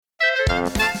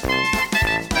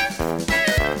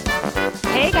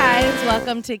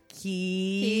welcome to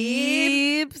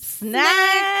Keep Snacking.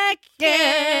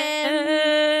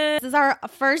 This is our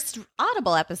first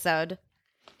Audible episode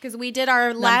because we did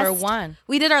our Number one.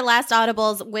 We did our last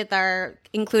Audibles with our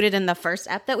included in the first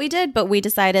ep that we did, but we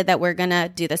decided that we're gonna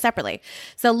do this separately.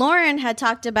 So Lauren had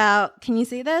talked about, can you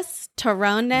see this?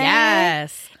 Torone.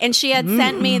 Yes. And she had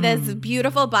sent me this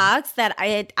beautiful box that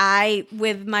I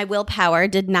with my willpower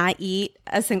did not eat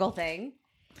a single thing.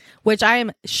 Which I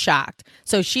am shocked.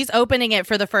 So she's opening it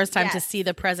for the first time to Yes. see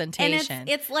the presentation. And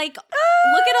it's like,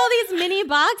 look at all these mini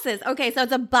boxes. Okay, so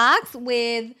it's a box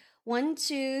with 1,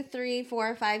 2, 3,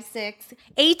 4, 5, 6,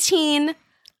 18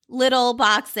 little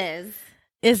boxes.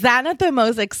 Is that not the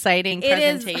most exciting It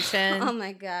is. presentation? Oh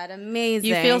my God, amazing.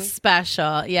 You feel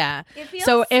special. Yeah. It feels,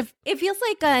 So if it feels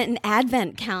like an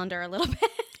advent calendar a little bit.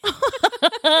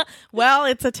 well,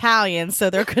 it's Italian,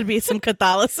 so there could be some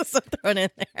Catholicism thrown in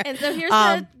there. And so here's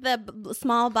the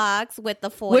small box with the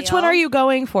foil. Which one are you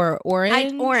going for?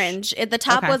 Orange? Orange. The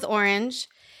top Okay. was orange.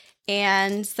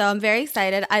 And so I'm very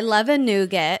excited. I love a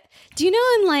nougat. Do you know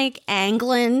in like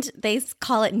England, they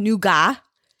call it nougat?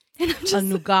 And I'm just, A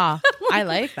nougat. I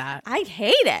like that. I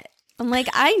hate it. I'm like,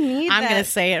 I need I'm that. going to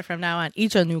say it from now on.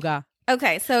 Each a nougat.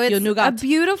 Okay, so it's a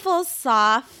beautiful,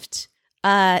 soft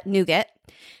nougat.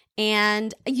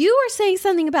 And you were saying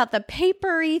something about the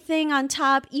papery thing on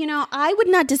top. You know, I would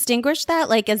not distinguish that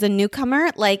like as a newcomer.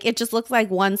 Like it just looks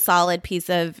like one solid piece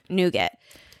of nougat.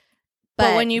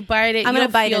 But when you bite it, I'm you'll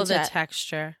gonna bite feel into the it.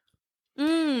 texture.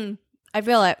 I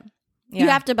feel it. Yeah. You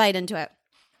have to bite into it.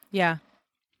 Yeah.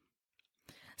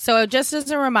 So just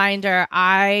as a reminder,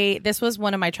 this was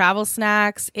one of my travel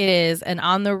snacks. It is an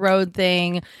on the road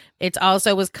thing. It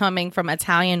also was coming from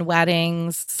Italian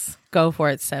weddings. Go for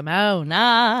it,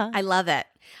 Simona. I love it.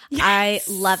 Yes. I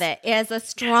love it. It has a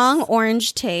strong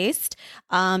orange taste.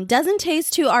 Doesn't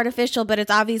taste too artificial, but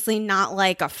it's obviously not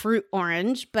like a fruit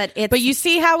orange. But you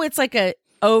see how it's like a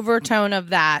overtone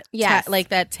of that, Yes. like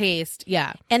that taste.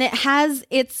 Yeah. and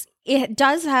it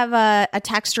does have a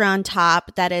texture on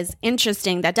top that is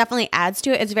interesting. That definitely adds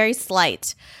to it. It's very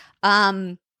slight.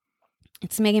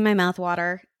 It's making my mouth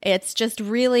water. It's just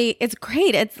really, it's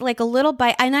great. It's like a little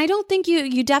bite. And I don't think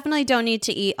you definitely don't need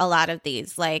to eat a lot of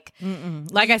these. Like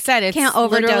I said, it's can't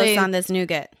overdose literally on this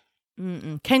nougat.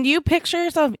 Can you picture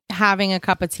yourself having a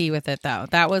cup of tea with it though?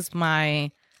 That was my...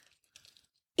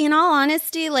 In all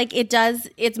honesty, like it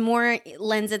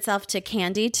lends itself to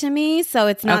candy to me. So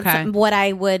it's not what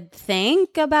I would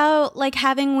think about like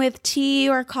having with tea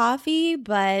or coffee,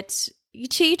 but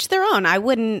to each their own. I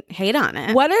wouldn't hate on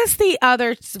it. What is the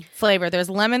other flavor? There's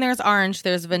lemon, there's orange,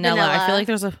 there's vanilla. I feel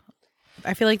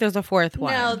like there's a fourth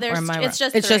one. No, it's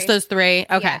just just those three.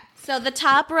 Okay. Yeah. So the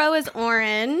top row is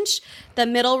orange, the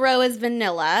middle row is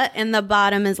vanilla, and the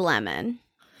bottom is lemon.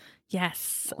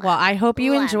 Yes. Well, I hope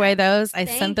you enjoy those. I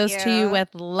sent those to you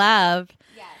with love.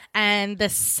 Yes. And the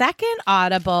second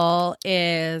Audible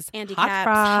is Andy hot Caps,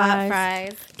 fries. hot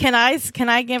fries. Can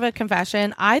I give a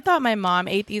confession? I thought my mom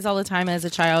ate these all the time as a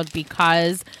child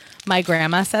because my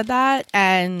grandma said that,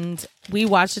 and we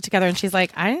watched it together, and she's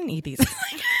like, I didn't eat these.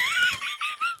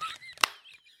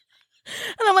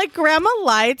 And I'm like, Grandma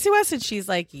lied to us? And she's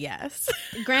like, yes.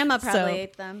 Grandma probably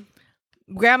ate them.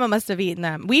 Grandma must have eaten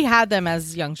them. We had them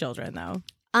as young children, though.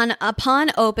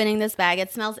 Upon opening this bag,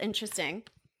 it smells interesting.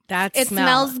 It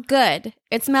smells good.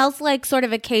 It smells like sort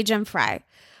of a Cajun fry.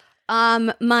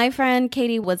 My friend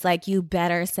Katie was like, you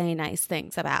better say nice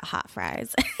things about hot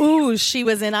fries. Ooh, she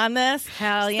was in on this?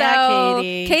 Hell yeah, So,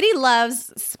 Katie. Katie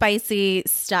loves spicy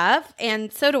stuff,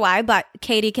 and so do I, but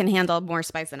Katie can handle more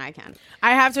spice than I can.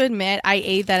 I have to admit, I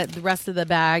ate the rest of the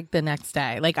bag the next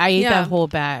day. Like, I ate that whole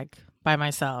bag by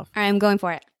myself. All right, I'm going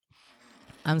for it.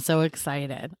 I'm so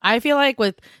excited. I feel like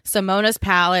with Simona's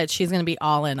palate, she's going to be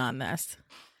all in on this.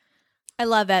 I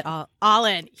love it. All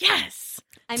in. Yes.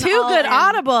 I'm 2 all good in.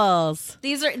 Audibles.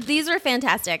 These are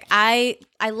fantastic. I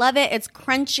love it. It's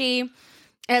crunchy.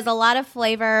 It has a lot of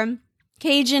flavor.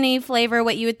 Cajun-y flavor,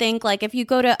 what you would think. Like if you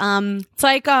go to It's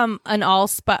like an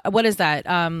what is that?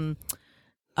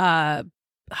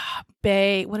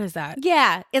 Bay, what is that?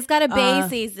 Yeah, it's got a bay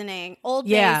seasoning. Old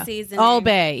Bay seasoning. Old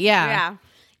Bay, yeah. Yeah.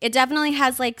 It definitely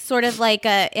has like sort of like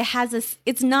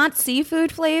it's not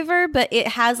seafood flavor, but it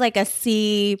has like a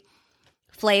sea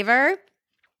flavor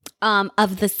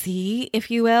of the sea, if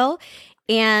you will.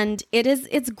 And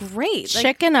it's great. Like,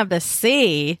 Chicken of the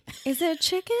sea. is it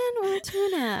chicken or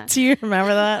tuna? Do you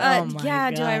remember that? Oh my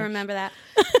God. Do I remember that?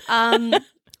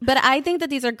 But I think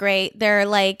that these are great. They're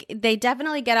like, they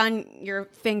definitely get on your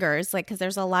fingers, like, because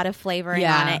there's a lot of flavoring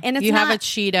on it. And you have a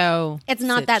Cheeto. It's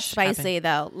not that spicy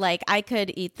though. Like I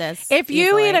could eat this. If you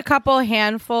easily. eat a couple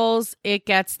handfuls, it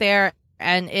gets there.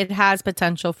 and it has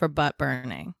potential for butt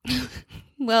burning.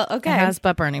 Well, okay. It has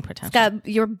butt burning potential. It's got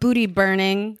your booty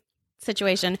burning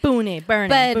situation. Boonie burning,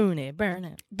 But boonie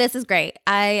burning. this is great.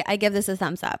 I give this a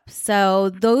thumbs up. So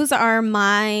those are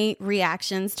my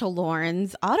reactions to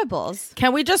Lauren's audibles.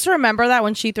 Can we just remember that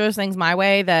when she throws things my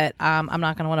way that I'm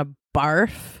not going to want to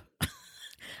barf?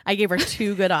 I gave her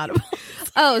 2 good audibles.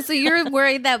 Oh, so you're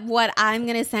worried that what I'm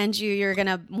going to send you, you're going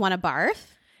to want to barf?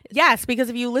 Yes, because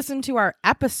if you listen to our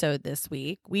episode this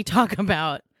week, we talk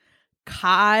about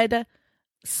cod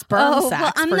sperm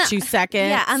sex for 2 seconds.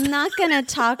 Yeah, I'm not going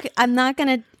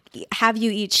to have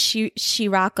you eat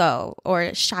shirako or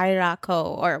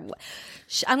shirako or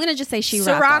I'm going to just say shirako.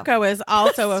 Sirocco is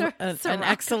also an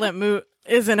excellent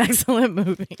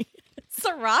movie.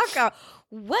 Sirocco.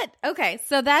 What? Okay,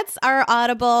 so that's our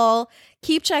Audible.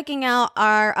 Keep checking out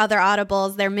our other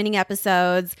Audibles. They're mini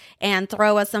episodes, and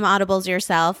throw us some Audibles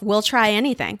yourself. We'll try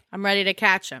anything. I'm ready to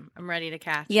catch him.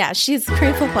 Yeah, she's a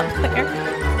great football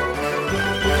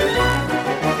player.